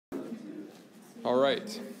All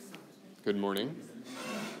right. Good morning.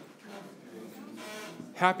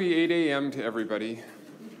 Happy 8 a.m. to everybody.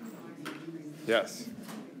 Yes.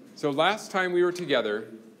 So last time we were together,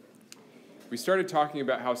 we started talking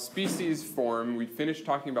about how species form. We finished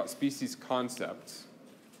talking about species concepts.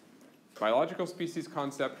 Biological species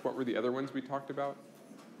concept, what were the other ones we talked about?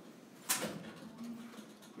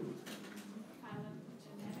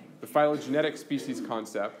 The phylogenetic species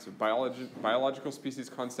concept, biological species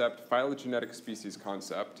concept, phylogenetic species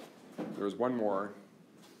concept. There was one more.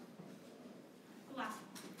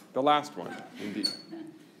 The last one, indeed.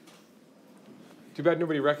 Too bad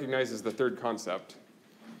nobody recognizes the third concept,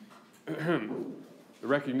 the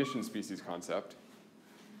recognition species concept,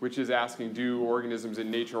 which is asking, do organisms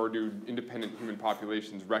in nature or do independent human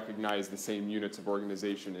populations recognize the same units of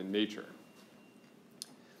organization in nature?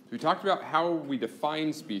 We talked about how we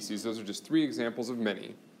define species. Those are just 3 examples of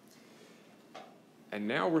many. And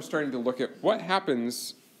now we're starting to look at what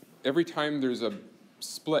happens every time there's a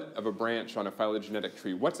split of a branch on a phylogenetic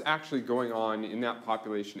tree. What's actually going on in that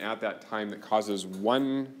population at that time that causes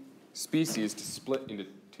one species to split into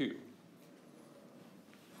 2?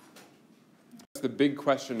 That's the big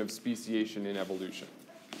question of speciation in evolution.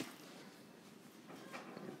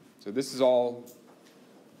 So this is all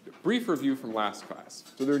a brief review from last class.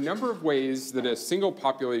 So there are a number of ways that a single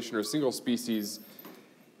population or a single species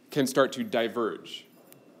can start to diverge.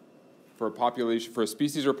 For a population, for a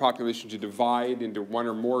species or population to divide into 1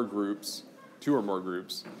 or more groups, 2 or more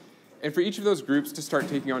groups, and for each of those groups to start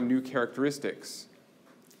taking on new characteristics.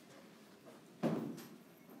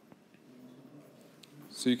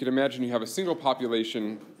 So you can imagine you have a single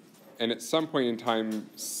population, and at some point in time,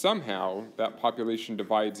 somehow, that population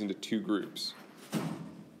divides into 2 groups.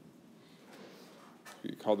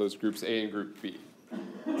 We call those groups A and group B.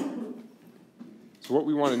 So what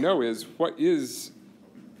we want to know is, what is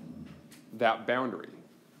that boundary?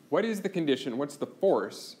 What is the condition, what's the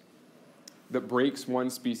force that breaks one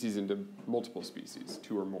species into multiple species,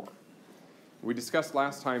 2 or more? We discussed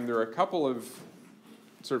last time there are a couple of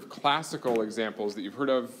sort of classical examples that you've heard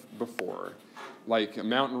of before, like a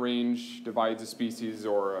mountain range divides a species,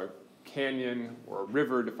 or a canyon or a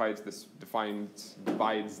river divides the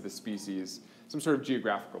species, some sort of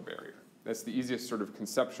geographical barrier. That's the easiest sort of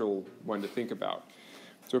conceptual one to think about.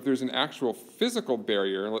 So if there's an actual physical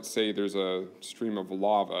barrier, let's say there's a stream of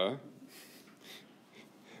lava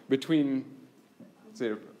between,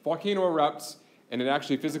 say, a volcano erupts and it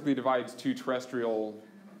actually physically divides 2 terrestrial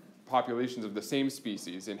populations of the same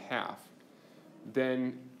species in half,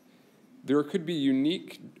 then there could be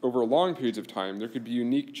unique, over long periods of time, there could be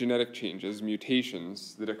unique genetic changes,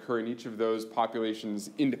 mutations, that occur in each of those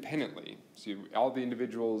populations independently. So all the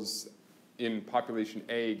individuals in population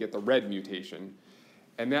A get the red mutation,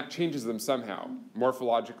 and that changes them somehow,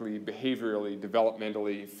 morphologically, behaviorally,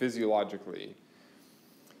 developmentally, physiologically.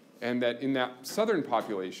 And that in that southern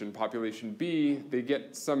population, population B, they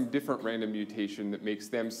get some different random mutation that makes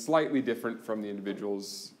them slightly different from the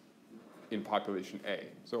individuals in population A.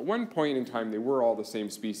 So at one point in time, they were all the same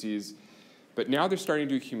species, but now they're starting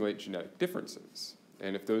to accumulate genetic differences.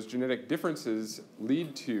 And if those genetic differences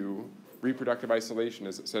lead to reproductive isolation,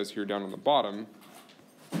 as it says here down on the bottom,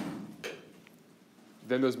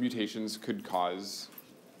 then those mutations could cause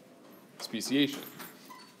speciation.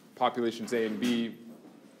 Populations A and B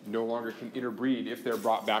no longer can interbreed if they're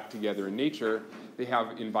brought back together in nature. They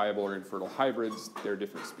have inviable or infertile hybrids. They're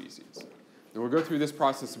different species. And we'll go through this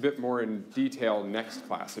process a bit more in detail next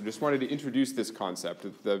class. I just wanted to introduce this concept.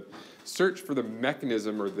 The search for the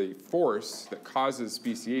mechanism or the force that causes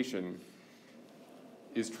speciation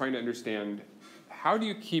is trying to understand, how do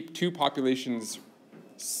you keep 2 populations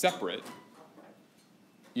separate,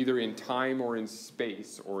 either in time or in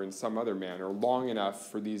space or in some other manner, long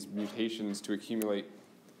enough for these mutations to accumulate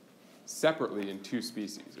separately in 2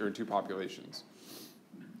 species, or in 2 populations.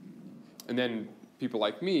 And then people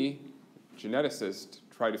like me, geneticists,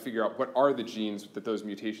 try to figure out what are the genes that those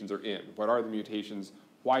mutations are in. What are the mutations?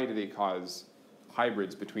 Why do they cause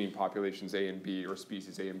hybrids between populations A and B, or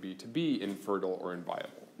species A and B, to be infertile or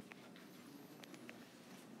inviable?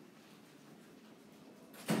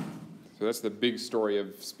 So that's the big story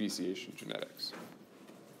of speciation genetics.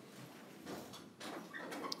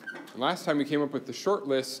 And last time we came up with the short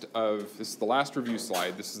list of, this is the last review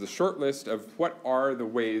slide, this is the short list of what are the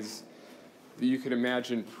ways that you could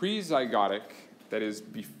imagine prezygotic, that is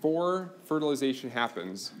before fertilization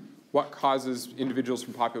happens, what causes individuals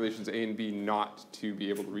from populations A and B not to be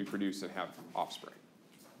able to reproduce and have offspring.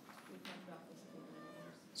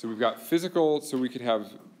 So we've got physical, so we could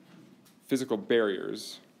have physical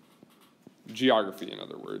barriers, geography in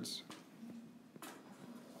other words.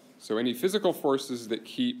 So any physical forces that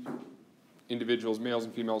keep individuals, males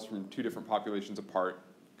and females, from two different populations apart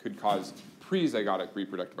could cause prezygotic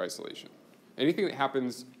reproductive isolation. Anything that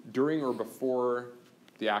happens during or before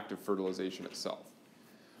the act of fertilization itself.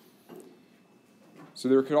 So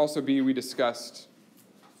there could also be, we discussed,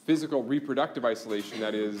 physical reproductive isolation,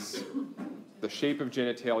 that is the shape of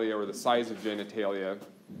genitalia or the size of genitalia.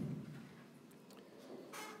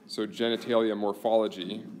 So genitalia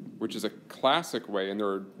morphology, which is a classic way, and there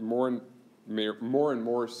are more and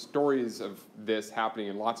more stories of this happening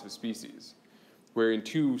in lots of species, where in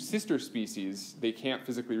two sister species, they can't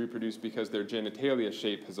physically reproduce because their genitalia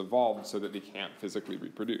shape has evolved so that they can't physically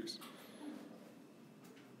reproduce.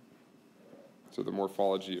 So the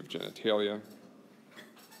morphology of genitalia.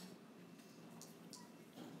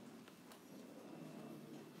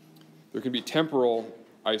 There can be temporal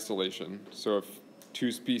isolation. So if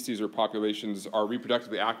two species or populations are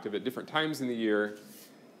reproductively active at different times in the year,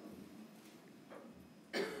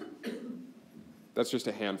 that's just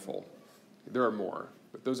a handful. There are more,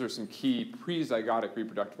 but those are some key prezygotic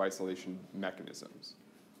reproductive isolation mechanisms.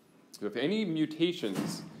 So if any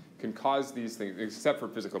mutations can cause these things, except for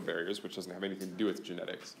physical barriers, which doesn't have anything to do with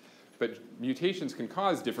genetics, but mutations can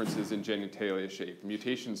cause differences in genitalia shape.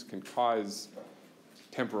 Mutations can cause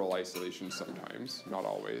temporal isolation sometimes, not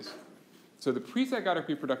always. So the prezygotic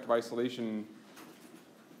reproductive isolation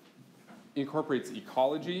incorporates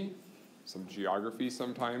ecology, some geography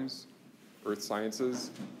sometimes, earth sciences,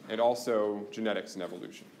 and also genetics and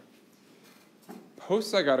evolution.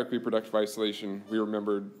 Postzygotic reproductive isolation, we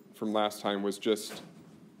remembered from last time, was just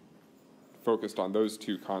focused on those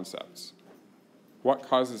two concepts. What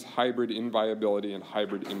causes hybrid inviability and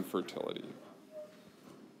hybrid infertility?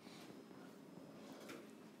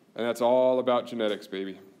 And that's all about genetics,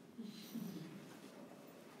 baby.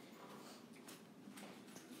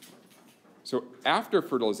 So after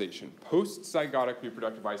fertilization, post-zygotic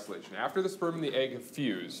reproductive isolation, after the sperm and the egg have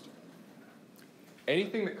fused,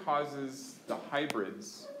 anything that causes the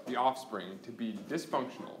hybrids, the offspring, to be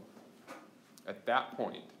dysfunctional at that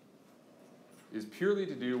point is purely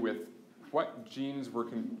to do with what genes were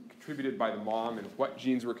contributed by the mom and what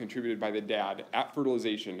genes were contributed by the dad at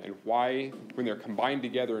fertilization, and why, when they're combined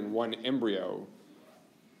together in one embryo,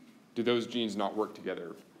 do those genes not work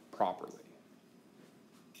together properly.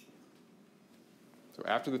 So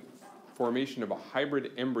after the formation of a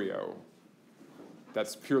hybrid embryo,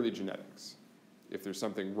 that's purely genetics. If there's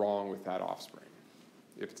something wrong with that offspring,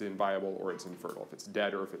 if it's inviable or it's infertile, if it's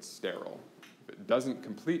dead or if it's sterile. If it doesn't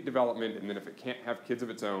complete development, and then if it can't have kids of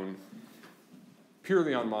its own,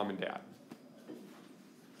 purely on mom and dad.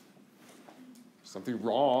 Something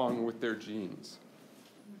wrong with their genes.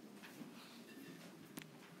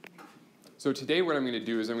 So today what I'm going to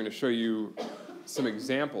do is I'm going to show you some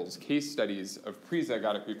examples, case studies of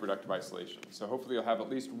prezygotic reproductive isolation. So hopefully you'll have at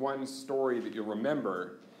least one story that you'll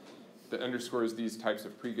remember that underscores these types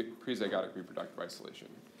of prezygotic reproductive isolation.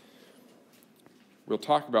 We'll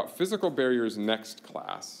talk about physical barriers next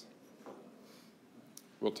class.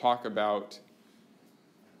 We'll talk about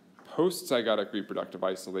post-zygotic reproductive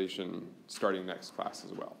isolation starting next class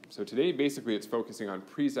as well. So today, basically, it's focusing on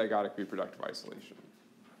prezygotic reproductive isolation.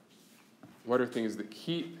 What are things that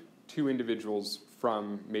keep two individuals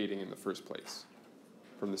from mating in the first place?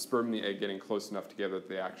 From the sperm and the egg getting close enough together that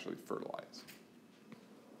they actually fertilize.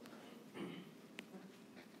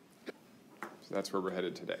 So that's where we're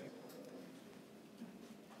headed today.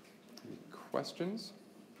 Any questions?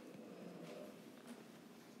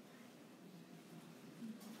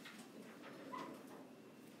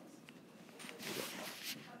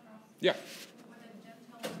 Yeah.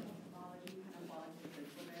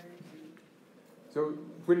 So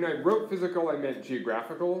when I wrote physical, I meant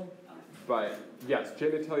geographical, but yes,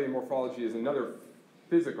 genitalia morphology is another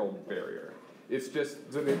physical barrier. It's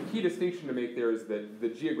just, so the key distinction to make there is that the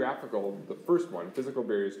geographical, the first one, physical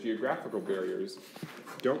barriers, geographical barriers,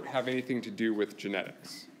 don't have anything to do with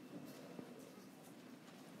genetics.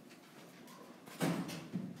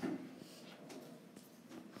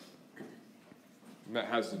 And that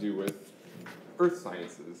has to do with earth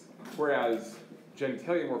sciences, whereas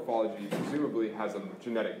genitalia morphology presumably has a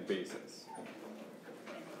genetic basis.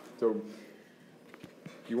 So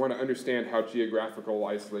if you want to understand how geographical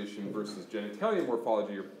isolation versus genitalia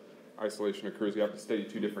morphology or isolation occurs, you have to study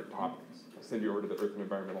two different topics. I'll send you over to the Earth and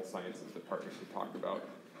Environmental Sciences Department to talk about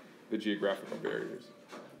the geographical barriers.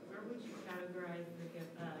 Where would you categorize the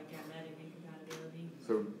gametic incompatibility?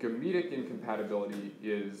 So gametic incompatibility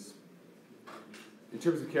is, in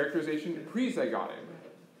terms of characterization, prezygotic,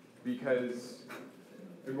 because,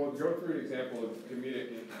 and we'll go through an example of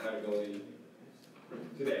gametic incompatibility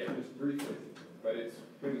today, just briefly. but it's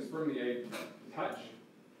when the sperm and the egg touch,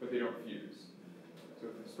 but they don't fuse. So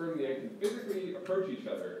if the sperm and the egg can physically approach each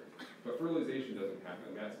other, but fertilization doesn't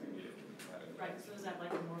happen, that's going to be incompatible. Right, so is that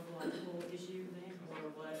like a morphological issue then, or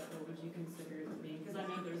what would you consider it to be? Because I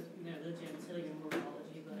know there's, the genitalia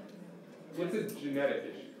morphology, but... It's a genetic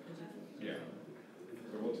issue. Yeah.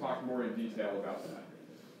 So we'll talk more in detail about that.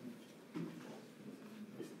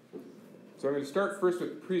 So I'm going to start first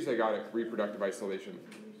with prezygotic reproductive isolation.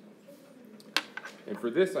 And for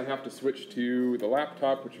this, I have to switch to the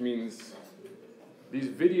laptop, which means these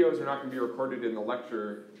videos are not going to be recorded in the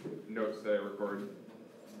lecture notes that I record.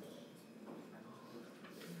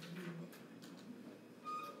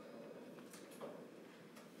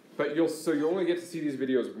 But you'll only get to see these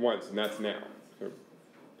videos once, and that's now. So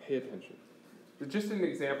pay attention. So just an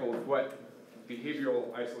example of what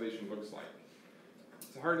behavioral isolation looks like.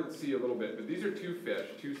 It's hard to see a little bit, but these are two fish,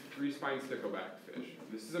 two three-spined stickleback fish.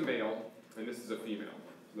 This is a male, and this is a female.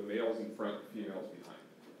 So the male's in front, the female's behind.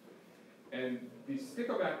 And these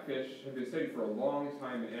stickleback fish have been studied for a long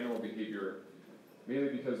time in animal behavior, mainly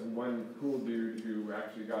because one cool dude who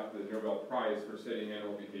actually got the Nobel Prize for studying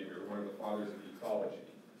animal behavior, one of the fathers of ecology.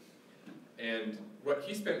 And what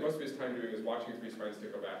he spent most of his time doing is watching three-spined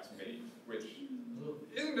sticklebacks mate, which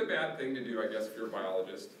isn't a bad thing to do, I guess, if you're a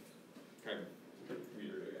biologist. Kind of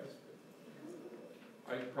weird, I guess.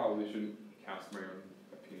 I probably shouldn't cast my own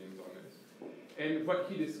opinions on this. And what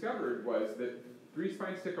he discovered was that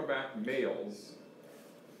three-spined stickleback males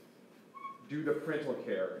do the parental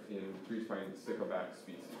care in three-spined stickleback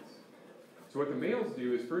species. So what the males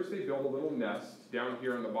do is first they build a little nest down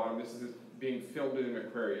here on the bottom. This is being filmed in an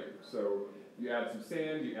aquarium. So you add some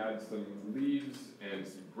sand, you add some leaves and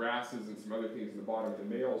some grasses and some other things in the bottom.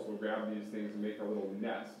 The males will grab these things and make a little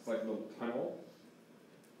nest. It's like a little tunnel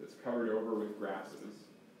that's covered over with grasses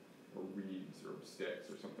or reeds or sticks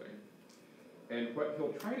or something. And what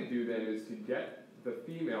he'll try to do then is to get the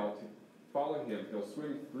female to follow him. He'll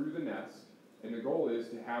swim through the nest, and the goal is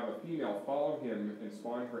to have a female follow him and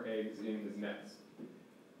spawn her eggs in his nest.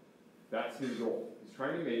 That's his goal. He's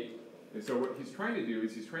trying to mate, and so what he's trying to do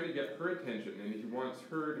is he's trying to get her attention, and he wants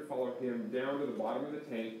her to follow him down to the bottom of the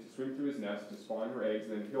tank to swim through his nest to spawn her eggs,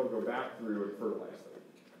 and then he'll go back through and fertilize them.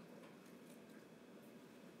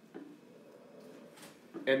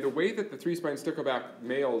 And the way that the three-spined stickleback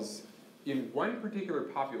males, in one particular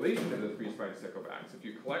population of the three-spined sticklebacks, if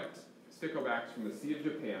you collect sticklebacks from the Sea of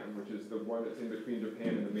Japan, which is the one that's in between Japan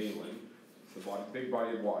and the mainland, it's a big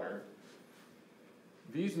body of water,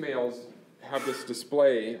 these males have this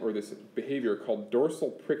display, or this behavior, called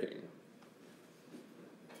dorsal pricking.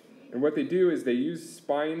 And what they do is they use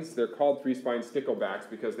spines. They're called three-spined sticklebacks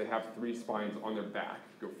because they have three spines on their back,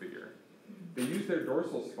 go figure. They use their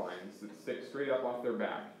dorsal spines that stick straight up off their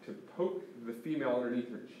back to poke the female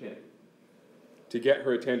underneath her chin to get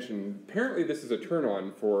her attention. Apparently this is a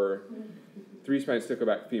turn-on for three-spined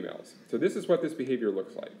stickleback females. So this is what this behavior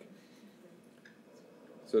looks like.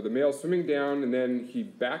 So the male's swimming down, and then he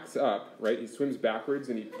backs up, right? He swims backwards,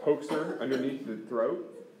 and he pokes her underneath the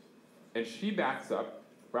throat, and she backs up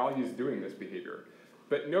while he's doing this behavior.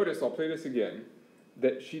 But notice, I'll play this again,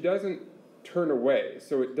 that she doesn't turn away.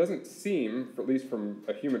 So it doesn't seem, at least from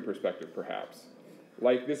a human perspective perhaps,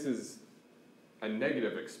 like this is a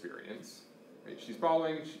negative experience. Right? She's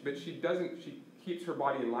following, but she keeps her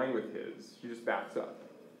body in line with his. She just backs up.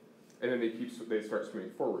 And then they start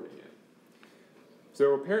swimming forward again.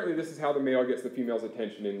 So apparently this is how the male gets the female's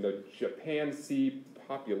attention in the Japan Sea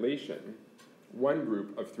population, one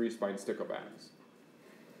group of three-spined sticklebacks.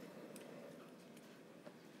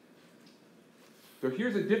 So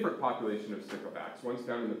here's a different population of sticklebacks, one's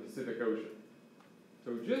found in the Pacific Ocean.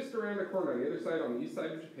 So just around the corner on the other side, on the east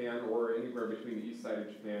side of Japan, or anywhere between the east side of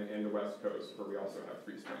Japan and the west coast, where we also have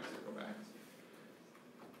three-spined sticklebacks.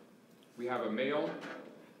 We have a male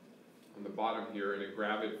on the bottom here and a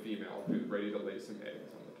gravid female who's ready to lay some eggs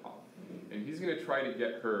on the top. And he's going to try to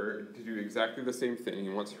get her to do exactly the same thing. He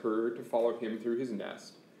wants her to follow him through his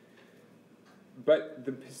nest. But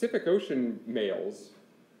the Pacific Ocean males,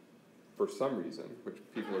 for some reason, which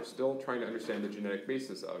people are still trying to understand the genetic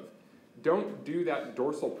basis of, don't do that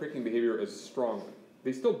dorsal pricking behavior as strongly.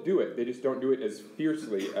 They still do it, they just don't do it as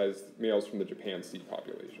fiercely as males from the Japan Sea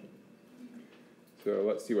population. So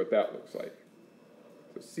let's see what that looks like.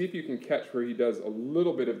 So see if you can catch where he does a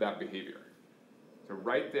little bit of that behavior. So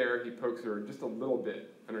right there, he pokes her just a little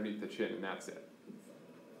bit underneath the chin, and that's it.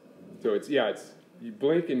 So you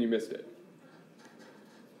blink and you missed it.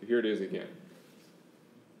 So here it is again.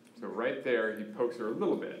 So right there, he pokes her a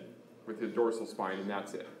little bit with his dorsal spine, and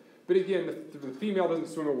that's it. But again, the female doesn't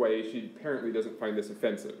swim away. She apparently doesn't find this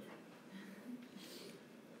offensive.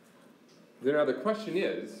 Now the question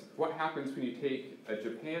is, what happens when you take a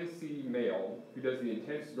Japan sea male who does the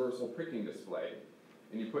intense dorsal pricking display,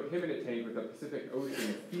 and you put him in a tank with a Pacific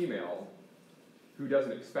Ocean female who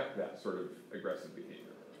doesn't expect that sort of aggressive behavior?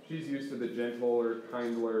 She's used to the gentler,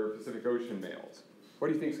 kindler Pacific Ocean males. What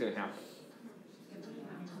do you think is going to happen?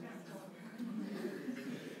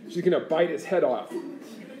 She's going to bite his head off.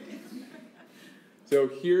 So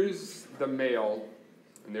here's the male,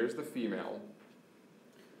 and there's the female.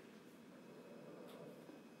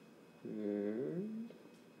 And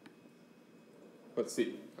let's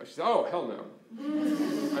see. She said, oh, hell no.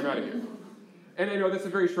 I'm out of here. And I know that's a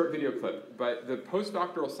very short video clip, but the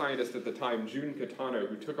postdoctoral scientist at the time, Jun Katano,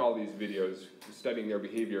 who took all these videos studying their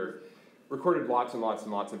behavior, recorded lots and lots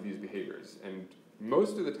and lots of these behaviors. And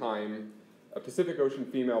most of the time, a Pacific Ocean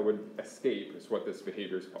female would escape, is what this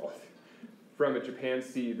behavior is called, from a Japan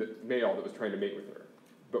sea male that was trying to mate with her.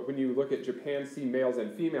 But when you look at Japan sea males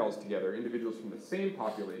and females together, individuals from the same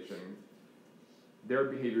population, their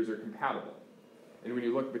behaviors are compatible. And when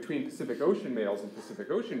you look between Pacific Ocean males and Pacific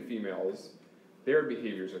Ocean females, their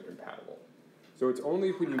behaviors are compatible. So it's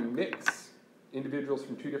only when you mix individuals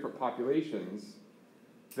from two different populations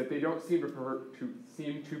that they don't seem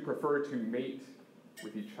to prefer to mate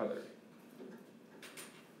with each other.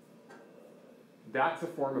 That's a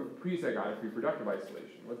form of prezygotic reproductive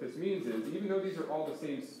isolation. What this means is, even though these are all the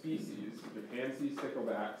same species, Japan sea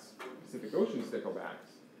sticklebacks, Pacific Ocean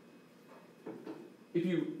sticklebacks, if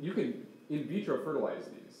you can in vitro fertilize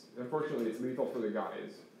these. Unfortunately, it's lethal for the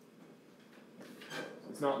guys.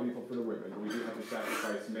 It's not lethal for the women, but we do have to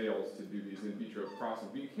sacrifice males to do these in vitro crossings.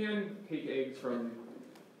 But you can take eggs from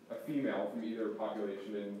a female from either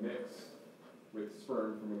population and mix with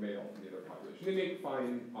sperm from a male from the other population. They make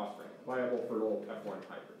fine offspring, viable, fertile F1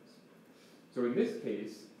 hybrids. So in this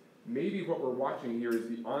case, maybe what we're watching here is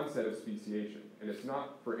the onset of speciation, and it's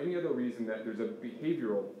not for any other reason that there's a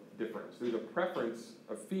behavioral difference. There's a preference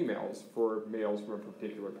of females for males from a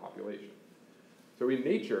particular population. So in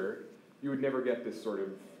nature, you would never get this sort of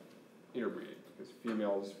interbreeding, because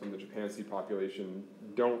females from the Japan sea population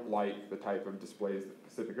don't like the type of displays that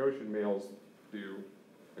Pacific Ocean males do,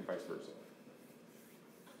 and vice versa.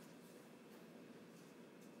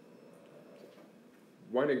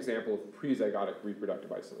 One example of prezygotic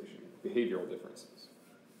reproductive isolation, behavioral differences.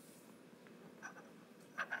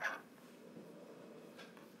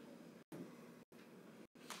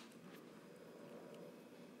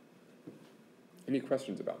 Any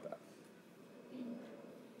questions about that?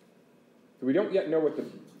 So we don't yet know what the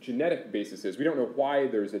genetic basis is. We don't know why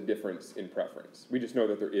there's a difference in preference. We just know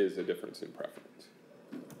that there is a difference in preference.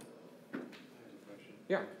 I have a question.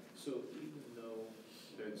 Yeah. So even though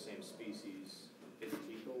they're the same species, it's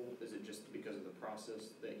lethal? Is it just because of the process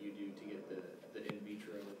that you do to get the in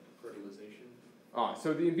vitro fertilization?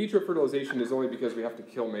 So the in vitro fertilization is only because we have to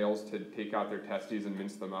kill males to take out their testes and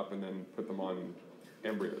mince them up and then put them on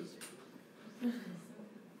embryos.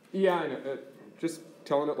 Yeah, I know. Just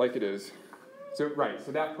telling it like it is. So, right,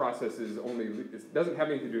 so that process is only, it doesn't have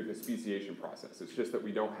anything to do with the speciation process. It's just that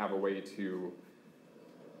we don't have a way to,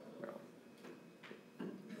 well,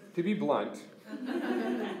 to be blunt,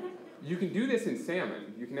 you can do this in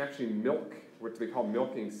salmon. You can actually milk, what they call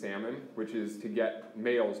milking salmon, which is to get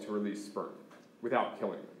males to release sperm without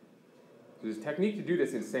killing them. So there's a technique to do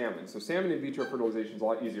this in salmon. So salmon in vitro fertilization is a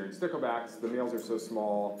lot easier. In sticklebacks, the males are so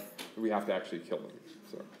small that we have to actually kill them.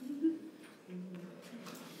 So.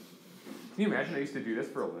 Can you imagine I used to do this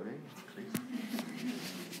for a living?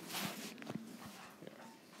 Yeah.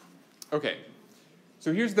 Okay,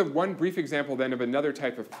 so here's the one brief example then of another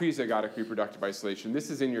type of prezygotic reproductive isolation. This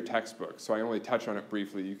is in your textbook, so I only touch on it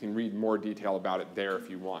briefly. You can read more detail about it there if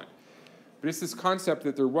you want. But it's this concept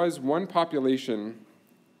that there was one population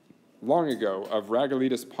long ago of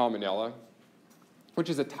Ragelitis palminella, which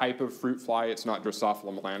is a type of fruit fly. It's not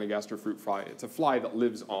Drosophila melanogaster fruit fly. It's a fly that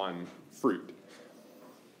lives on fruit.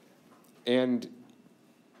 And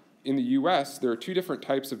in the US, there are two different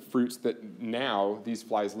types of fruits that now these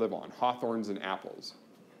flies live on, hawthorns and apples.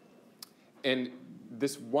 And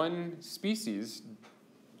this one species,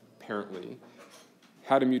 apparently,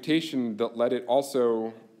 had a mutation that let it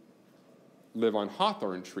also live on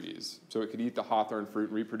hawthorn trees. So it could eat the hawthorn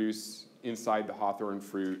fruit, reproduce inside the hawthorn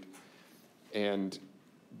fruit. And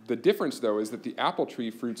the difference, though, is that the apple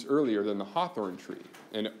tree fruits earlier than the hawthorn tree.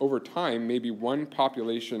 And over time, maybe one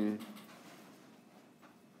population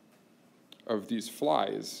of these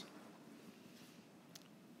flies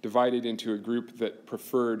divided into a group that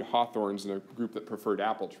preferred hawthorns and a group that preferred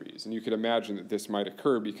apple trees. And you could imagine that this might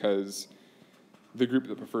occur because the group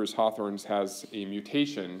that prefers hawthorns has a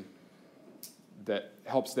mutation that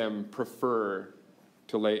helps them prefer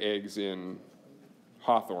to lay eggs in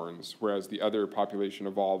hawthorns, whereas the other population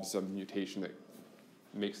evolves a mutation that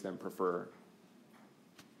makes them prefer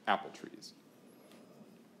apple trees.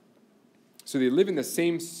 So they live in the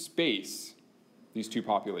same space, these two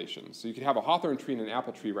populations. So you could have a hawthorn tree and an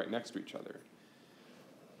apple tree right next to each other.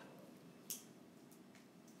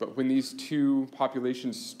 But when these two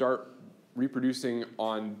populations start reproducing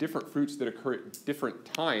on different fruits that occur at different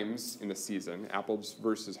times in the season, apples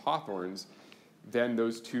versus hawthorns, then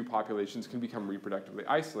those two populations can become reproductively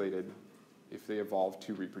isolated if they evolve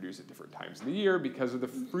to reproduce at different times of the year because of the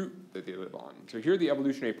fruit that they live on. So here the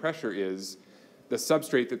evolutionary pressure is the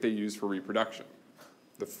substrate that they use for reproduction,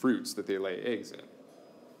 the fruits that they lay eggs in.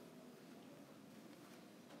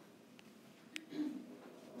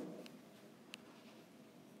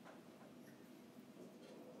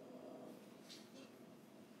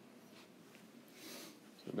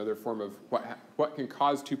 Another form of what can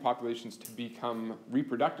cause two populations to become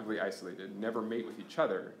reproductively isolated, never mate with each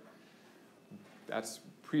other, that's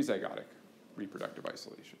prezygotic reproductive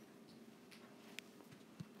isolation.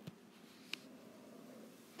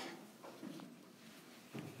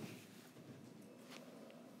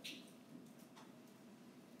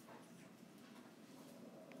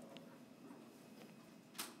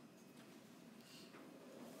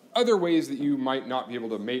 Other ways that you might not be able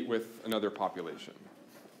to mate with another population.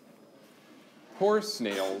 Poor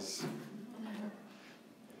snails.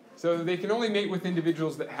 So they can only mate with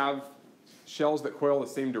individuals that have shells that coil the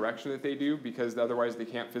same direction that they do, because otherwise they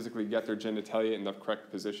can't physically get their genitalia in the correct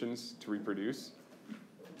positions to reproduce.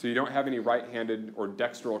 So you don't have any right-handed or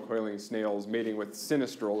dextral coiling snails mating with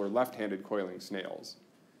sinistral or left-handed coiling snails.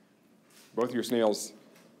 Both of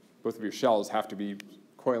your shells have to be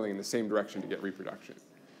coiling in the same direction to get reproduction.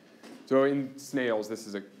 So in snails, this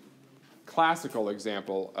is a classical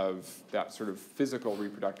example of that sort of physical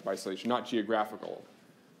reproductive isolation, not geographical,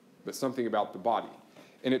 but something about the body.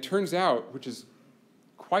 And it turns out, which is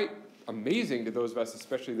quite amazing to those of us,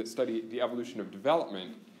 especially that study the evolution of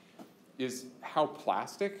development, is how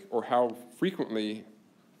plastic or how frequently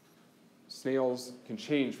snails can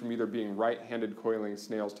change from either being right-handed coiling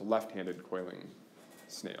snails to left-handed coiling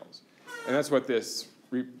snails. And that's what this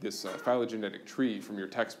phylogenetic tree from your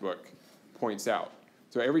textbook points out.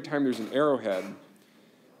 So every time there's an arrowhead,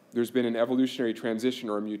 there's been an evolutionary transition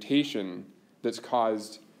or a mutation that's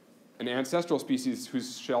caused an ancestral species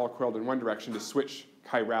whose shell coiled in one direction to switch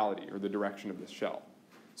chirality, or the direction of the shell.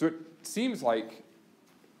 So it seems like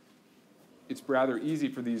it's rather easy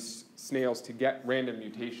for these snails to get random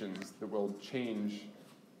mutations that will change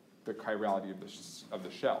the chirality of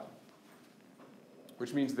the shell.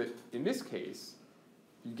 Which means that in this case,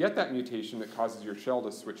 you get that mutation that causes your shell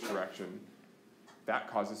to switch direction.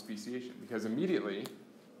 That causes speciation, because immediately,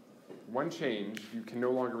 one change, you can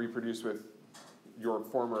no longer reproduce with your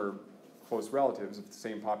former close relatives of the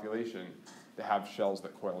same population that have shells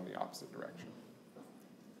that coil in the opposite direction.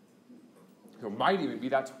 So it might even be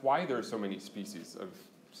that's why there are so many species of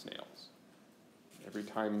snails. Every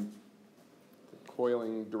time the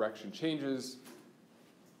coiling direction changes,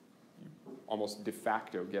 you almost de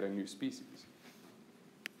facto get a new species.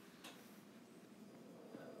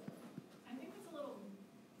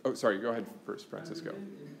 Oh, sorry, go ahead first, Francisco. In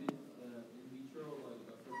vitro, like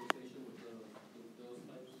fertilization with those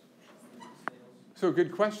types of snails? So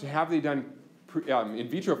good question. Have they done in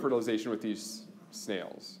vitro fertilization with these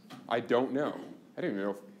snails? I don't know. I don't even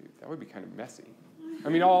know if that would be kind of messy. I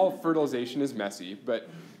mean, all fertilization is messy, but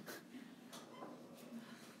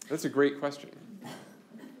that's a great question.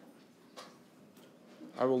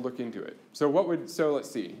 I will look into it. So let's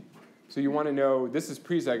see. So you want to know, this is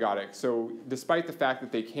prezygotic, so despite the fact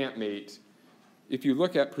that they can't mate, if you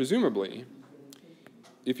look at, presumably,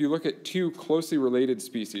 if you look at two closely related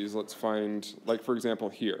species, let's find, like for example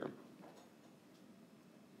here,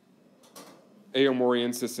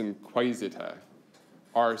 Aomoriensis and Quaesita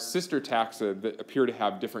are sister taxa that appear to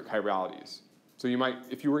have different chiralities. So you might,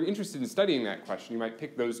 if you were interested in studying that question, you might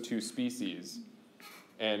pick those two species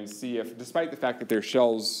and see if, despite the fact that their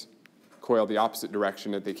shells coil the opposite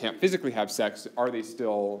direction, that they can't physically have sex, are they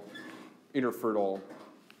still interfertile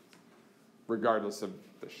regardless of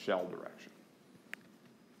the shell direction?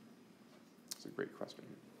 It's a great question.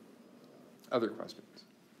 Other questions?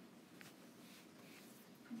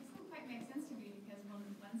 It doesn't quite make sense to me, because when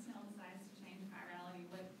one snail decides to change chirality,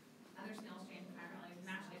 with other snails change chirality,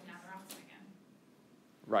 naturally now they're opposite again.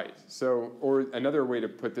 Right. So, or another way to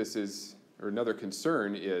put this is, or another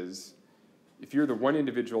concern is, if you're the one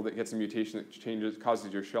individual that gets a mutation that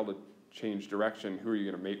causes your shell to change direction, who are you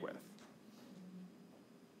going to mate with?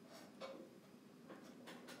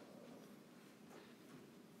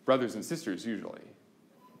 Brothers and sisters, usually.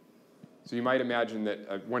 So you might imagine that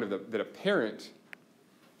that a parent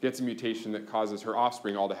gets a mutation that causes her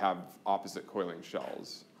offspring all to have opposite coiling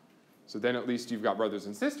shells. So then at least you've got brothers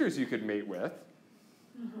and sisters you could mate with.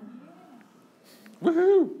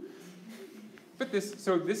 Woohoo! But this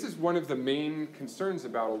is one of the main concerns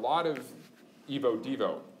about a lot of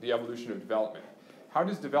evo-devo, the evolution of development. How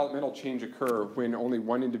does developmental change occur when only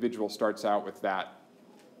one individual starts out with that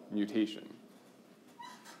mutation?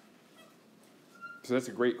 So that's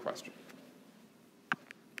a great question.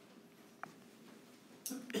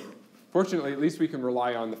 Fortunately, at least we can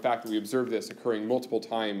rely on the fact that we observe this occurring multiple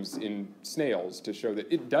times in snails to show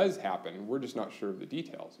that it does happen. We're just not sure of the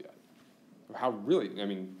details yet. How really, I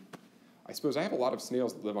mean, I suppose I have a lot of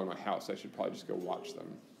snails that live on my house. I should probably just go watch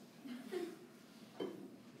them.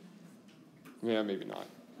 Yeah, maybe not.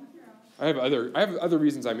 I have other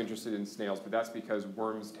reasons I'm interested in snails, but that's because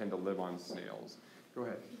worms tend to live on snails. Go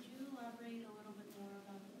ahead. Could you elaborate a little bit more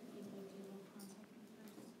about the evo-devo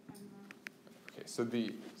concept?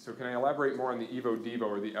 Okay, so can I elaborate more on the evo-devo,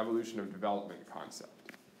 or the evolution of development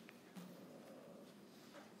concept?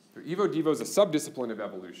 So evo-devo is a subdiscipline of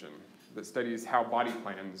evolution that studies how body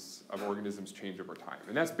plans of organisms change over time.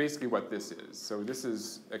 And that's basically what this is. So this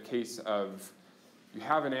is a case of you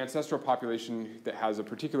have an ancestral population that has a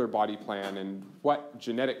particular body plan, and what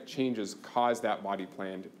genetic changes cause that body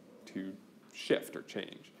plan to shift or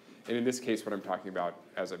change. And in this case, what I'm talking about,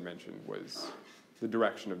 as I mentioned, was the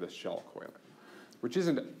direction of the shell coiling, which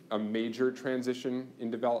isn't a major transition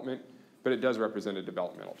in development, but it does represent a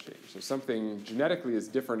developmental change. So something genetically is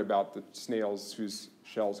different about the snails whose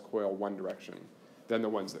shells coil one direction than the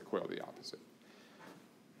ones that coil the opposite.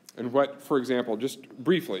 And what, for example, just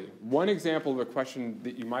briefly, one example of a question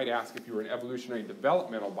that you might ask if you were an evolutionary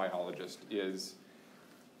developmental biologist is,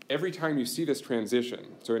 every time you see this transition,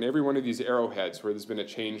 so in every one of these arrowheads where there's been a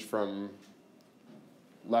change from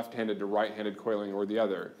left-handed to right-handed coiling or the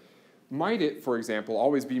other, might it, for example,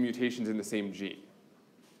 always be mutations in the same gene?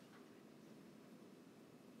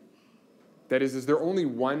 That is there only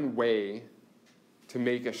one way to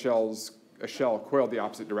make a shell coil the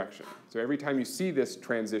opposite direction? So every time you see this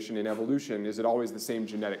transition in evolution, is it always the same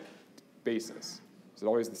genetic basis? Is it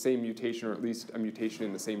always the same mutation, or at least a mutation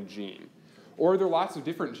in the same gene? Or are there lots of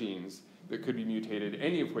different genes that could be mutated,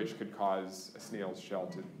 any of which could cause a snail's shell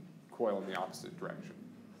to coil in the opposite direction?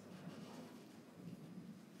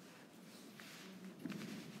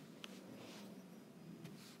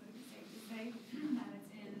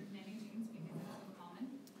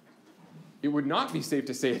 It would not be safe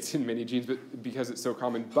to say it's in many genes because it's so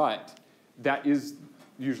common, but that is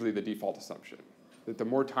usually the default assumption, that the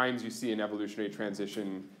more times you see an evolutionary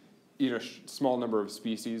transition in a small number of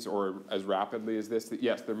species or as rapidly as this, that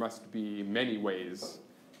yes, there must be many ways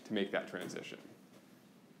to make that transition.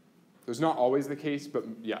 It's not always the case, but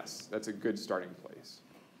yes, that's a good starting place.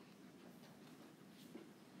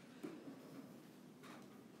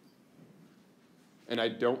 And I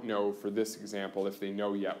don't know, for this example, if they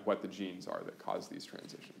know yet what the genes are that cause these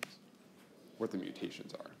transitions, what the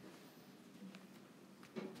mutations are.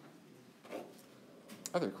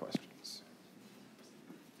 Other questions?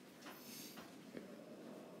 Okay.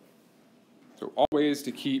 So all ways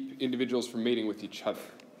to keep individuals from mating with each other.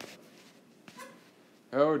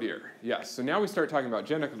 Oh dear, yes. So now we start talking about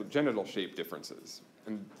genital shape differences.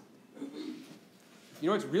 And you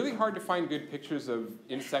know, it's really hard to find good pictures of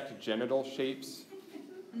insect genital shapes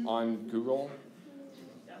on Google.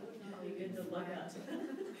 That would not be good to look at.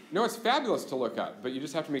 No, it's fabulous to look at, but you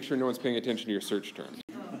just have to make sure no one's paying attention to your search term.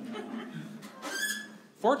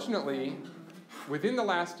 Fortunately, within the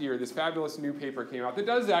last year, this fabulous new paper came out that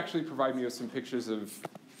does actually provide me with some pictures of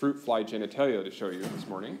fruit fly genitalia to show you this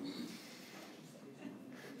morning.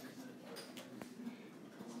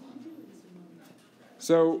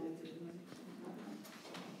 So,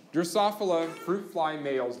 Drosophila fruit fly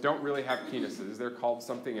males don't really have penises. They're called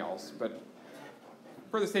something else, but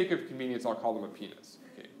for the sake of convenience, I'll call them a penis.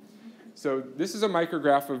 Okay. So this is a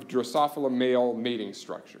micrograph of Drosophila male mating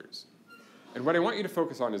structures. And what I want you to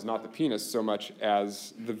focus on is not the penis so much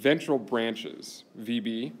as the ventral branches,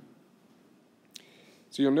 VB.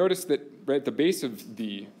 So you'll notice that right at the base of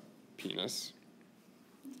the penis,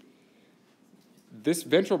 this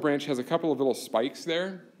ventral branch has a couple of little spikes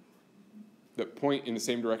there that point in the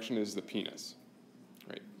same direction as the penis,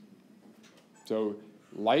 right? So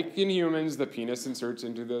like in humans, the penis inserts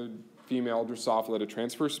into the female Drosophila to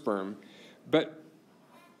transfer sperm, but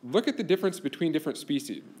look at the difference between different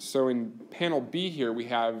species. So in panel B here, we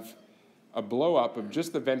have a blow-up of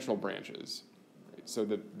just the ventral branches. Right? So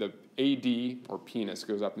the AD, or penis,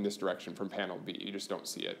 goes up in this direction from panel B. You just don't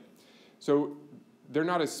see it. So they're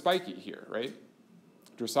not as spiky here, right?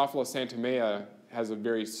 Drosophila santomea has a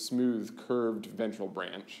very smooth, curved ventral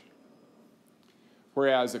branch,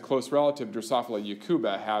 whereas a close relative, Drosophila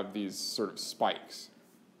jacoba, have these sort of spikes.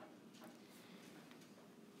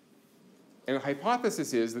 And the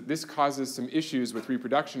hypothesis is that this causes some issues with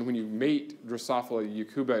reproduction when you mate Drosophila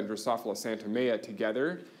jacoba and Drosophila santomea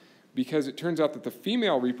together, because it turns out that the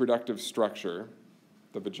female reproductive structure,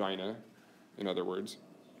 the vagina, in other words,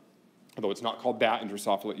 although it's not called that in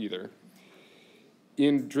Drosophila either,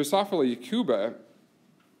 in Drosophila jacoba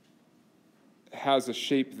has a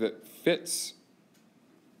shape that fits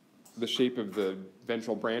the shape of the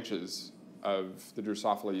ventral branches of the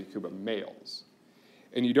Drosophila jacoba males.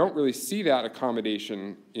 And you don't really see that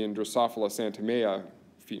accommodation in Drosophila santomea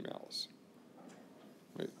females.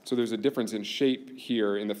 Right? So there's a difference in shape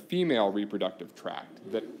here in the female reproductive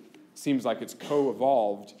tract that seems like it's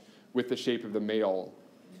co-evolved with the shape of the male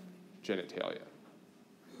genitalia.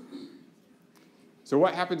 So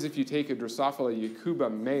what happens if you take a Drosophila jacoba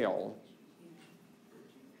male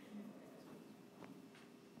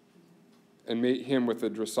and mate him with a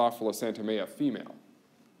Drosophila santomea female?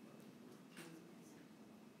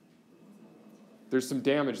 There's some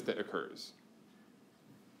damage that occurs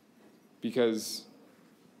because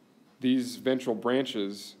these ventral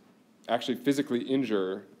branches actually physically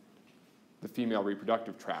injure the female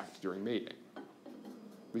reproductive tract during mating.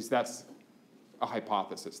 At least that's a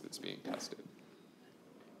hypothesis that's being tested.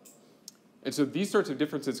 And so these sorts of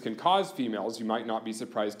differences can cause females, you might not be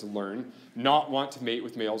surprised to learn, not want to mate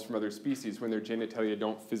with males from other species when their genitalia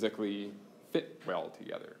don't physically fit well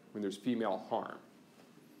together, when there's female harm.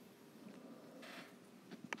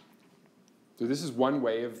 So this is one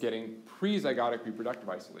way of getting prezygotic reproductive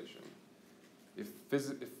isolation. If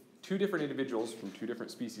two different individuals from two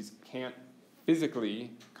different species can't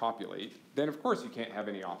physically copulate, then of course you can't have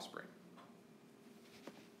any offspring.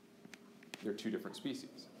 They're two different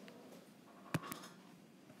species.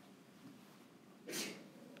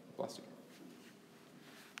 Bless you.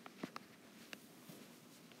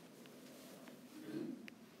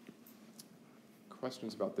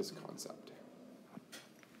 Questions about this concept?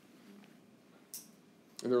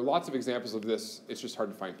 And there are lots of examples of this. It's just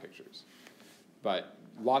hard to find pictures. But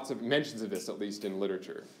lots of mentions of this, at least in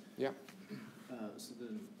literature. Yeah? So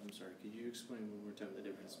then, I'm sorry, could you explain one more time the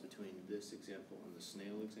difference between this example and the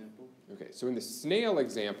snail example? Okay, so in the snail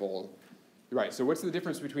example, right, so what's the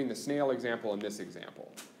difference between the snail example and this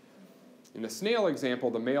example? In the snail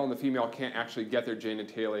example, the male and the female can't actually get their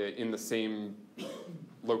genitalia in the same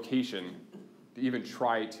location to even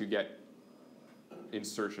try to get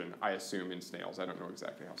insertion, I assume, in snails. I don't know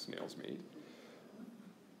exactly how snails mate.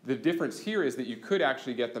 The difference here is that you could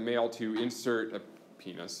actually get the male to insert a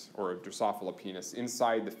penis, or a Drosophila penis,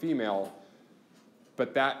 inside the female,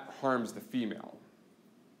 but that harms the female.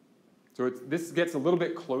 So this gets a little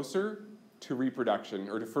bit closer to reproduction,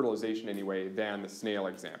 or to fertilization anyway, than the snail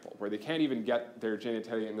example, where they can't even get their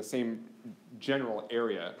genitalia in the same general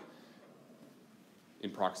area in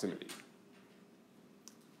proximity.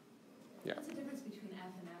 Yeah. What's the difference between F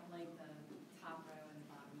and F, like the top row and the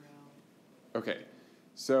bottom row? Okay,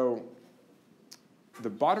 so the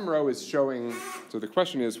bottom row is showing, so the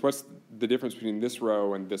question is, what's the difference between this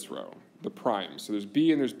row and this row? The primes. So there's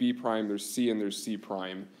B and there's B prime, there's C and there's C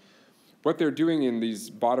prime. What they're doing in these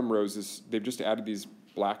bottom rows is they've just added these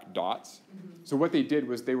black dots. So what they did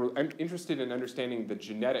was they were interested in understanding the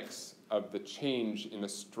genetics of the change in the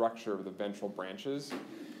structure of the ventral branches.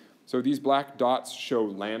 So these black dots show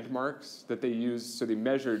landmarks that they used. So they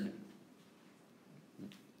measured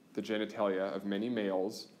the genitalia of many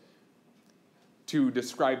males to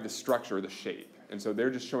describe the structure, the shape. And so they're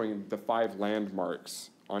just showing the 5 landmarks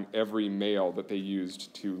on every male that they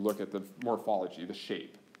used to look at the morphology, the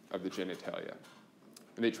shape of the genitalia.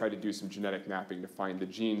 And they tried to do some genetic mapping to find the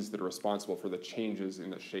genes that are responsible for the changes in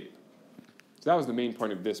the shape. So that was the main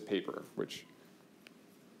point of this paper, which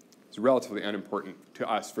is relatively unimportant to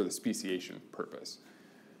us for the speciation purpose.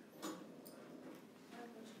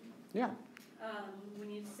 Yeah? When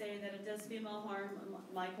you say that it does female harm,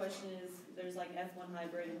 my question is, there's like F1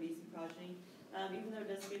 hybrid and BC progeny. Even though it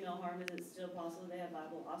does female harm, is it still possible they have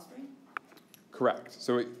viable offspring? Correct.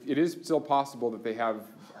 So it is still possible that they have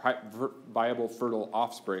viable fertile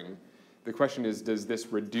offspring. The question is, does this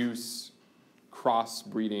reduce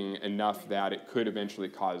crossbreeding enough that it could eventually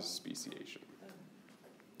cause speciation?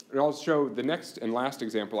 And I'll show the next and last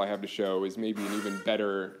example I have to show is maybe an even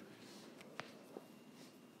better,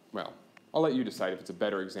 well, I'll let you decide if it's a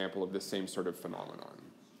better example of this same sort of phenomenon.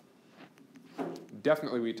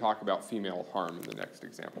 Definitely we talk about female harm in the next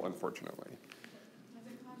example, unfortunately. Does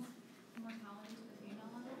it cause mortality to the female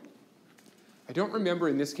level? I don't remember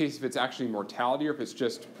in this case if it's actually mortality or if it's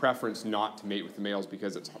just preference not to mate with the males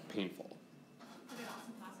because it's painful. Could it also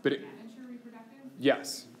But possibly damage her reproductive?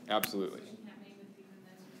 Yes, absolutely. So she can't mate with even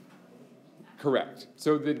those. Correct.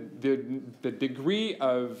 So the degree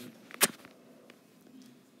of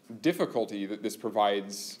difficulty that this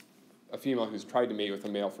provides a female who's tried to mate with a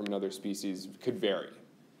male from another species could vary.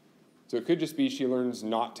 So it could just be she learns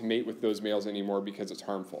not to mate with those males anymore because it's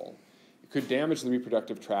harmful. It could damage the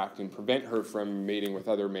reproductive tract and prevent her from mating with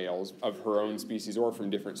other males of her own species or from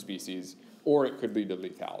different species, or it could lead to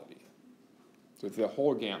lethality. So it's the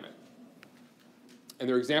whole gamut. And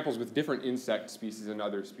there are examples with different insect species and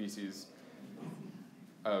other species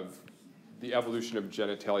of the evolution of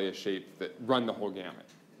genitalia shape that run the whole gamut.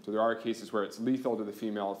 So there are cases where it's lethal to the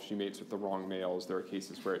female if she mates with the wrong males. There are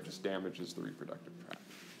cases where it just damages the reproductive tract.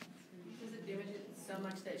 Does it damage it so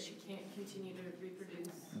much that she can't continue to reproduce?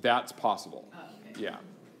 That's possible. Oh, okay. Yeah.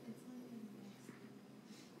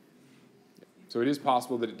 So it is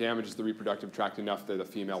possible that it damages the reproductive tract enough that a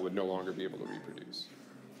female would no longer be able to reproduce.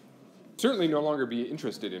 Certainly no longer be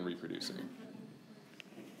interested in reproducing.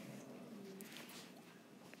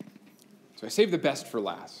 So I saved the best for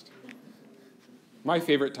last. My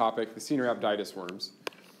favorite topic, the Caenorhabditis worms.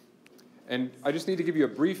 And I just need to give you a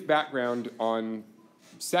brief background on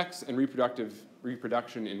sex and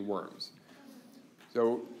reproduction in worms.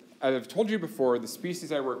 So as I've told you before, the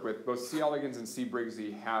species I work with, both C. elegans and C.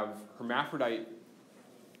 briggsii, have hermaphrodite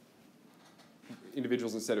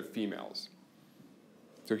individuals instead of females.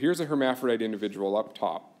 So here's a hermaphrodite individual up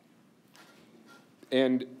top.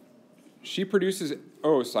 And she produces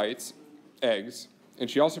oocytes, eggs, and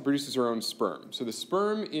she also produces her own sperm. So the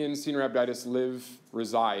sperm in Caenorhabditis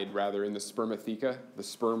reside in the spermatheca, the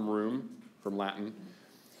sperm room from Latin.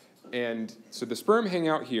 And so the sperm hang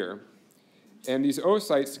out here, and these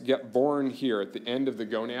oocytes get born here at the end of the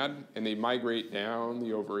gonad, and they migrate down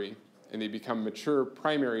the ovary, and they become mature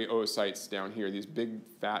primary oocytes down here, these big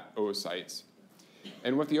fat oocytes.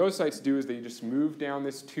 And what the oocytes do is they just move down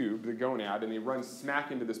this tube, the gonad, and they run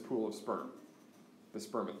smack into this pool of sperm, the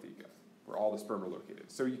spermatheca, where all the sperm are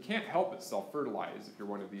located. So you can't help but self-fertilize if you're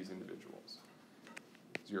one of these individuals.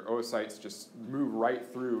 So your oocytes just move right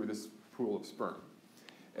through this pool of sperm.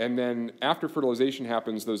 And then after fertilization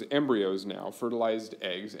happens, those embryos now, fertilized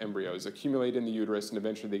eggs, embryos, accumulate in the uterus, and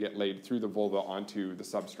eventually they get laid through the vulva onto the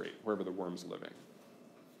substrate, wherever the worm's living.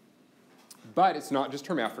 But it's not just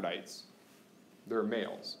hermaphrodites. There are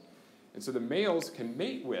males. And so the males can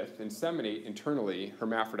mate with, inseminate internally,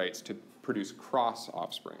 hermaphrodites to produce cross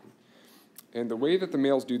offspring. And the way that the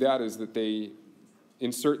males do that is that they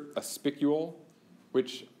insert a spicule,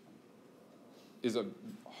 which is a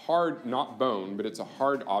hard, not bone, but it's a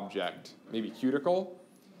hard object, maybe cuticle,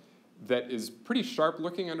 that is pretty sharp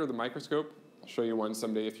looking under the microscope. I'll show you one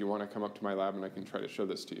someday if you want to come up to my lab and I can try to show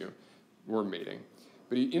this to you. Worm mating.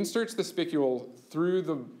 But he inserts the spicule through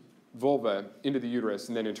the vulva into the uterus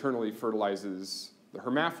and then internally fertilizes the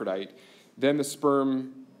hermaphrodite. Then the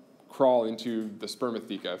sperm crawl into the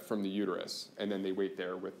spermatheca from the uterus, and then they wait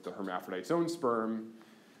there with the hermaphrodite's own sperm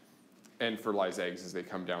and fertilize eggs as they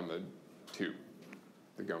come down the tube,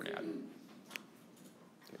 the gonad.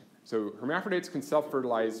 Okay. So hermaphrodites can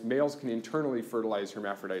self-fertilize. Males can internally fertilize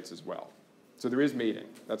hermaphrodites as well. So there is mating.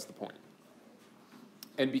 That's the point.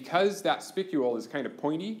 And because that spicule is kind of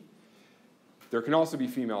pointy, there can also be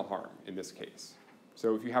female harm in this case.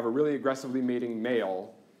 So if you have a really aggressively mating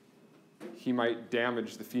male, he might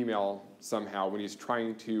damage the female somehow when he's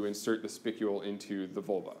trying to insert the spicule into the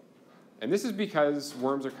vulva. And this is because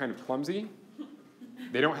worms are kind of clumsy.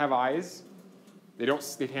 They don't have eyes. They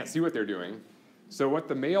can't see what they're doing. So what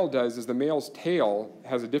the male does is the male's tail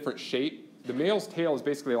has a different shape. The male's tail is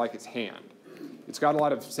basically like its hand. It's got a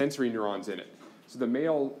lot of sensory neurons in it. So the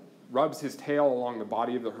male rubs his tail along the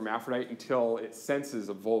body of the hermaphrodite until it senses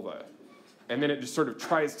a vulva. And then it just sort of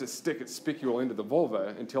tries to stick its spicule into the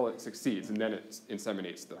vulva until it succeeds, and then it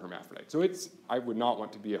inseminates the hermaphrodite. So I would not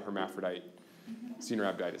want to be a hermaphrodite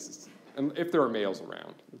Caenorhabditis, and if there are males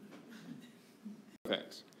around.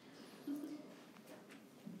 Thanks.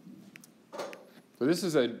 So this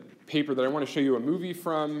is a paper that I want to show you a movie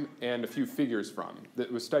from and a few figures from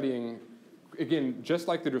that was studying, again, just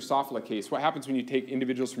like the Drosophila case, what happens when you take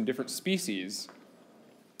individuals from different species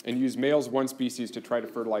and use males of one species to try to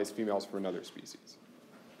fertilize females for another species.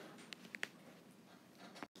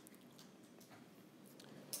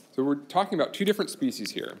 So we're talking about two different species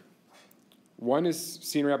here. One is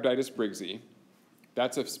Caenorhabditis briggsii.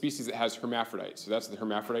 That's a species that has hermaphrodites. So that's the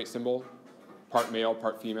hermaphrodite symbol, part male,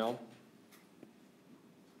 part female.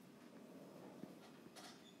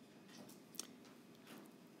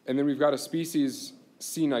 And then we've got a species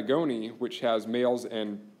C. nigoni, which has males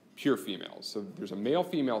and pure females. So there's a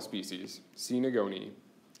male-female species, C. nigoni,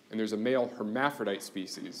 and there's a male hermaphrodite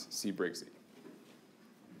species, C. briggsii.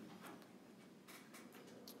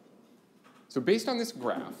 So based on this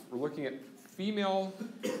graph, we're looking at female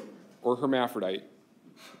or hermaphrodite,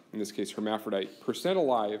 in this case hermaphrodite, percent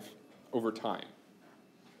alive over time.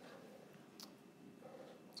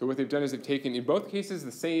 So what they've done is they've taken, in both cases,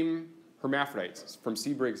 the same hermaphrodites from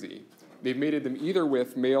C. briggsii. They've mated them either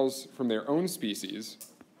with males from their own species,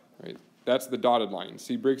 right? That's the dotted line,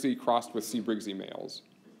 C. briggsii crossed with C. briggsii males.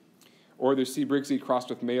 Or there's C. briggsii crossed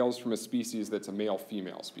with males from a species that's a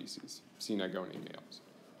male-female species, C. nigoni males.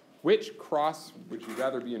 Which cross would you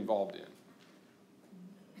rather be involved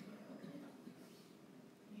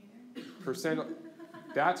in? Percent.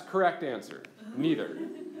 That's correct answer. Neither.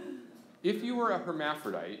 If you were a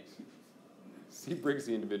hermaphrodite, C.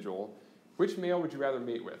 briggsii individual, which male would you rather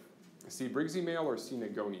mate with? A C. briggsii male or C.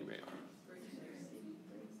 nigoni male?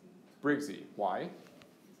 Briggsii. Why?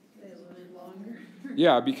 They live longer.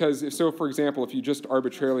 Yeah, because for example, if you just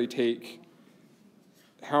arbitrarily take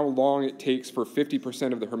how long it takes for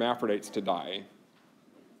 50% of the hermaphrodites to die,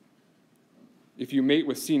 if you mate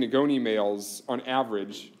with C. nigoni males, on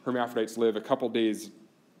average, hermaphrodites live a couple days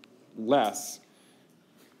less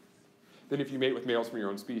than if you mate with males from your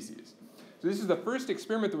own species. So this is the first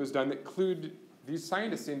experiment that was done that clued these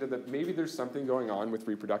scientists into that maybe there's something going on with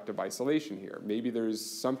reproductive isolation here. Maybe there's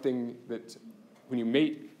something that when you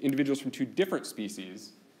mate individuals from two different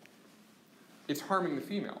species, it's harming the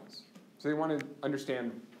females. So they want to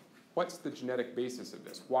understand what's the genetic basis of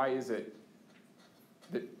this? Why is it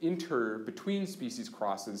that between species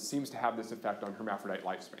crosses seems to have this effect on hermaphrodite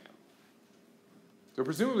lifespan? So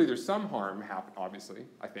presumably there's some harm obviously,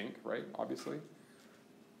 I think, right? Obviously.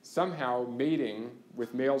 Somehow mating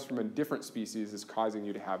with males from a different species is causing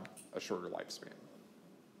you to have a shorter lifespan.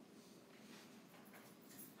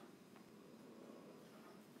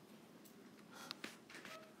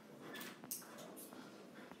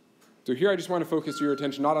 So here I just want to focus your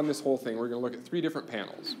attention not on this whole thing. We're going to look at 3 different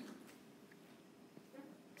panels.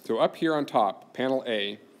 So up here on top, panel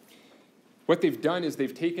A, what they've done is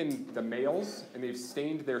they've taken the males and they've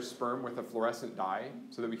stained their sperm with a fluorescent dye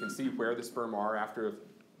so that we can see where the sperm are after a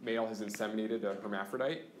male has inseminated a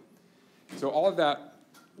hermaphrodite. So all of that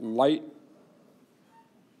light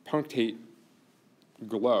punctate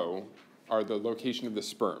glow are the location of the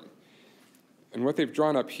sperm. And what they've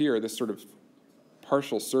drawn up here, this sort of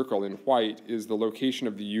partial circle in white, is the location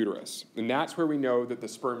of the uterus. And that's where we know that the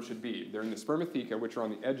sperm should be. They're in the spermatheca, which are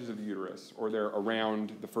on the edges of the uterus, or they're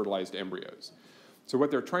around the fertilized embryos. So what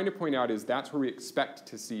they're trying to point out is that's where we expect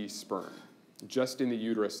to see sperm, just in the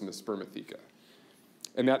uterus and the spermatheca.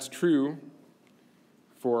 And that's true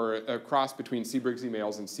for a cross between C. briggsii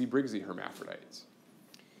males and C. briggsii hermaphrodites.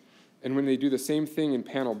 And when they do the same thing in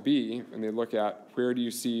panel B, and they look at where do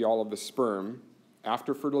you see all of the sperm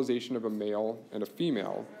after fertilization of a male and a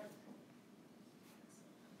female,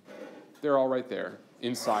 they're all right there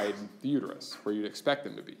inside the uterus, where you'd expect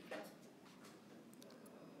them to be.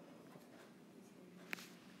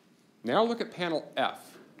 Now look at panel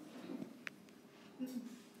F,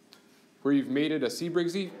 where you've mated a C.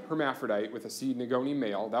 briggsii hermaphrodite with a C. nigoni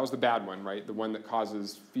male. That was the bad one, right? The one that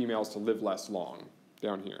causes females to live less long,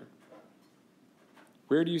 down here.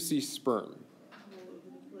 Where do you see sperm?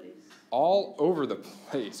 All over the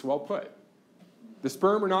place. Well put. The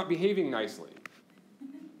sperm are not behaving nicely.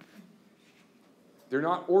 They're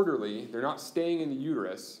not orderly. They're not staying in the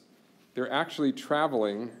uterus. They're actually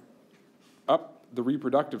traveling up the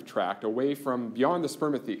reproductive tract, away from beyond the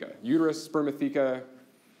spermatheca. Uterus, spermatheca,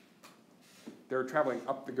 they're traveling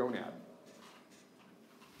up the gonad.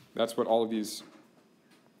 That's what all of these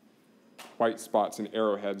white spots and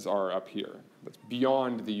arrowheads are up here. That's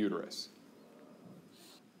beyond the uterus.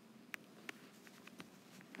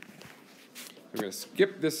 I'm going to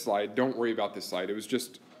skip this slide. Don't worry about this slide. It was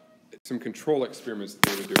just some control experiments that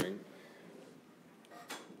they were doing.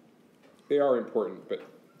 They are important, but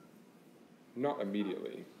not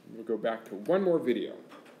immediately. We'll go back to one more video.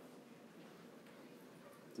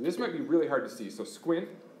 So this might be really hard to see, so squint.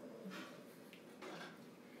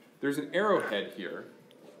 There's an arrowhead here.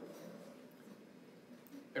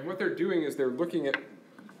 And what they're doing is they're looking at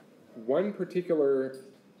one particular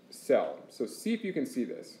cell. So see if you can see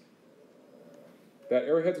this. That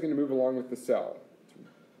arrowhead's going to move along with the cell.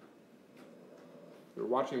 We're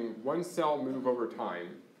watching one cell move over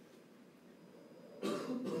time. It's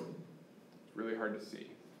really hard to see.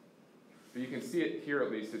 But you can see it here at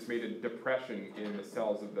least. It's made a depression in the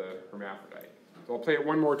cells of the hermaphrodite. So I'll play it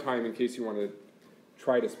one more time in case you want to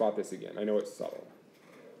try to spot this again. I know it's subtle.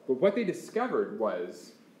 But what they discovered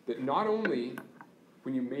was that not only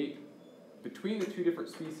when you mate between the two different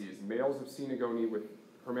species, males of Caenorhabditis with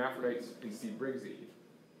hermaphrodites in C. briggsii,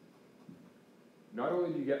 not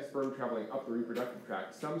only do you get sperm traveling up the reproductive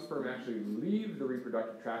tract, some sperm actually leave the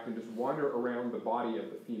reproductive tract and just wander around the body of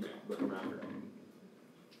the female, the hermaphrodite.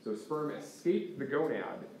 So sperm escape the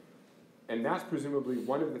gonad, and that's presumably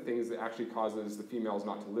one of the things that actually causes the females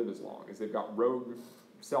not to live as long, is they've got rogue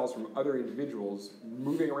cells from other individuals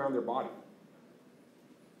moving around their body.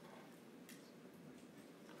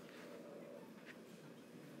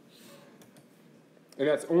 And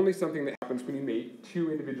that's only something that happens when you mate two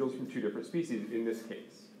individuals from two different species in this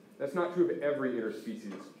case. That's not true of every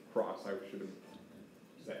interspecies cross, I should have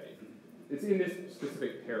said. It's in this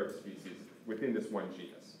specific pair of species within this one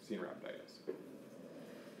genus, Caenorhabditis.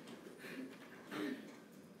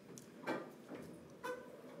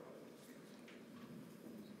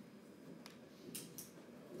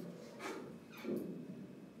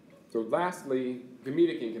 So lastly,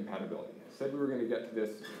 gametic incompatibility. I said we were going to get to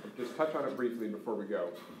this. I'll just touch on it briefly before we go.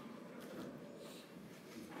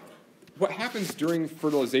 What happens during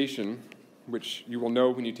fertilization, which you will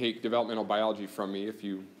know when you take developmental biology from me, if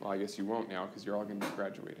you, well, I guess you won't now because you're all going to be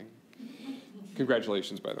graduating.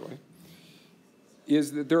 Congratulations, by the way.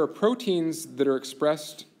 Is that there are proteins that are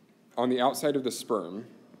expressed on the outside of the sperm.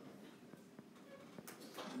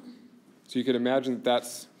 So you could imagine that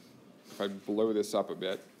that's, if I blow this up a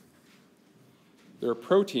bit, there are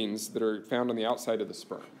proteins that are found on the outside of the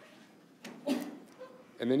sperm.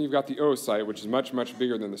 And then you've got the oocyte, which is much, much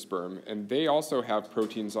bigger than the sperm, and they also have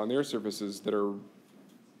proteins on their surfaces that are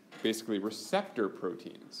basically receptor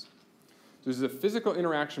proteins. So there's a physical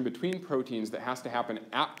interaction between proteins that has to happen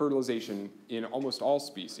at fertilization in almost all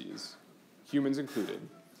species, humans included,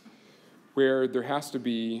 where there has to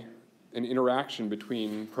be an interaction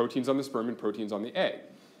between proteins on the sperm and proteins on the egg.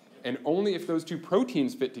 And only if those two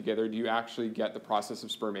proteins fit together do you actually get the process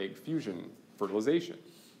of sperm-egg fusion, fertilization.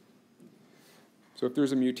 So if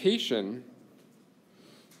there's a mutation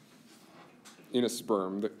in a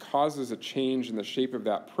sperm that causes a change in the shape of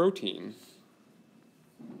that protein,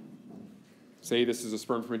 say this is a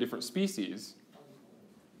sperm from a different species,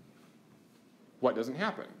 what doesn't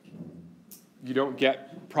happen? You don't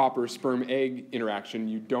get proper sperm-egg interaction,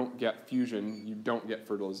 you don't get fusion, you don't get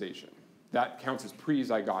fertilization. That counts as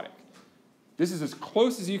prezygotic. This is as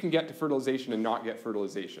close as you can get to fertilization and not get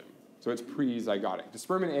fertilization. So it's prezygotic. The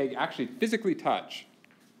sperm and egg actually physically touch,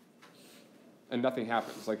 and nothing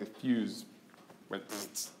happens, like a fuse went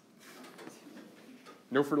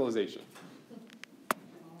no fertilization.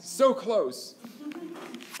 So close.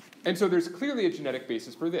 And so there's clearly a genetic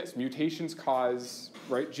basis for this. Mutations cause,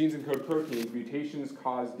 right, genes encode proteins. Mutations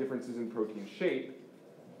cause differences in protein shape.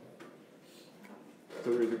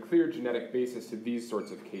 So there's a clear genetic basis to these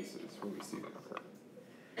sorts of cases when we see them occur.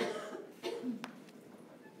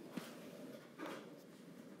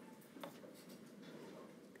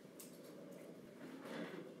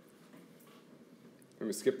 I'm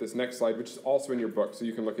going to skip this next slide, which is also in your book, so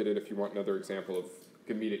you can look at it if you want another example of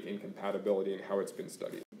gametic incompatibility and how it's been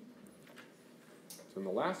studied. So in the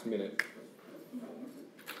last minute,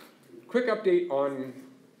 quick update on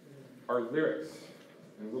our lyrics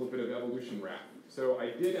and a little bit of evolution rap. So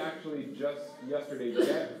I did actually just yesterday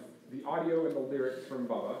get the audio and the lyrics from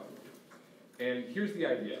Bubba. And here's the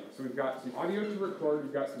idea. So we've got some audio to record,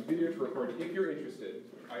 we've got some video to record. If you're interested,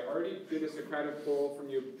 I already did a Socratic poll from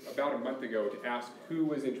you about a month ago to ask who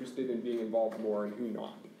was interested in being involved more and who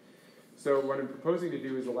not. So what I'm proposing to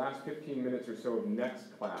do is the last 15 minutes or so of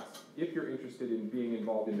next class, if you're interested in being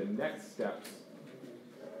involved in the next steps,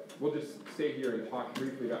 we'll just stay here and talk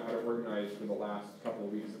briefly about how to organize for the last couple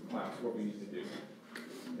of weeks of class, what we need to do.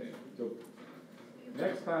 Okay. So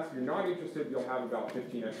next class, if you're not interested, you'll have about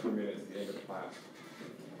 15 extra minutes at the end of the class.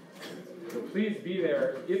 So please be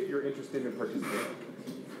there if you're interested in participating.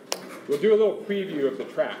 We'll do a little preview of the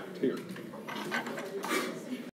track, too.